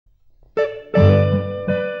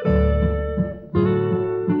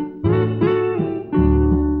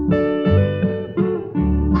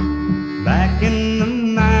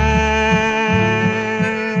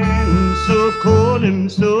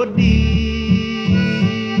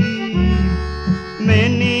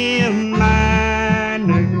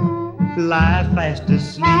lie fast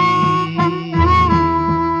asleep.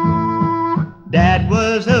 Dad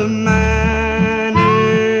was a miner,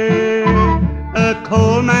 a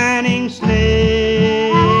coal mining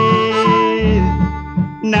slave.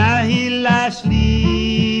 Now he lies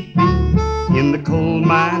sleeping in the coal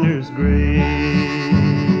miner's grave.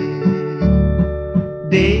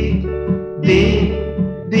 Dig, dig,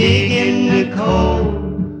 dig in the coal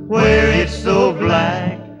where it's so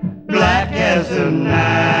black, black as the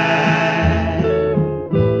night.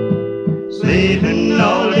 Sleeping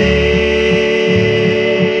all day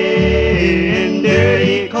in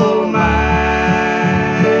dirty coal mines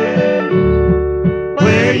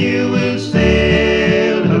where you will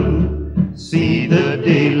seldom see the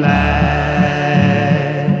daylight.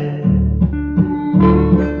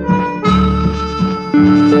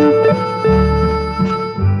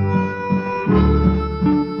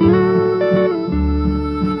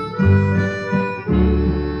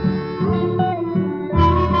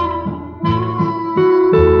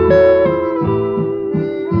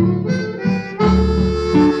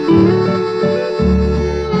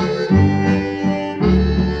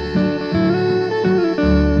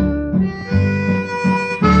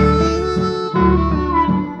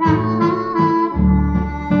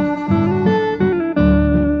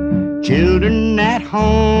 Children at home,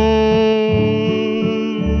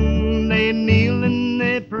 they kneel and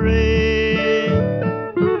they pray.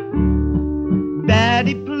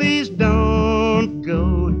 Daddy, please don't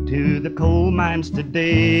go to the coal mines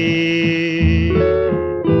today.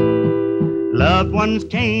 Loved ones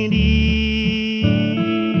can't eat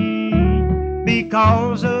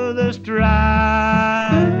because of the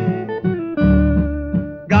strife.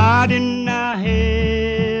 God in our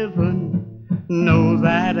heaven knows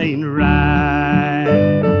that ain't right.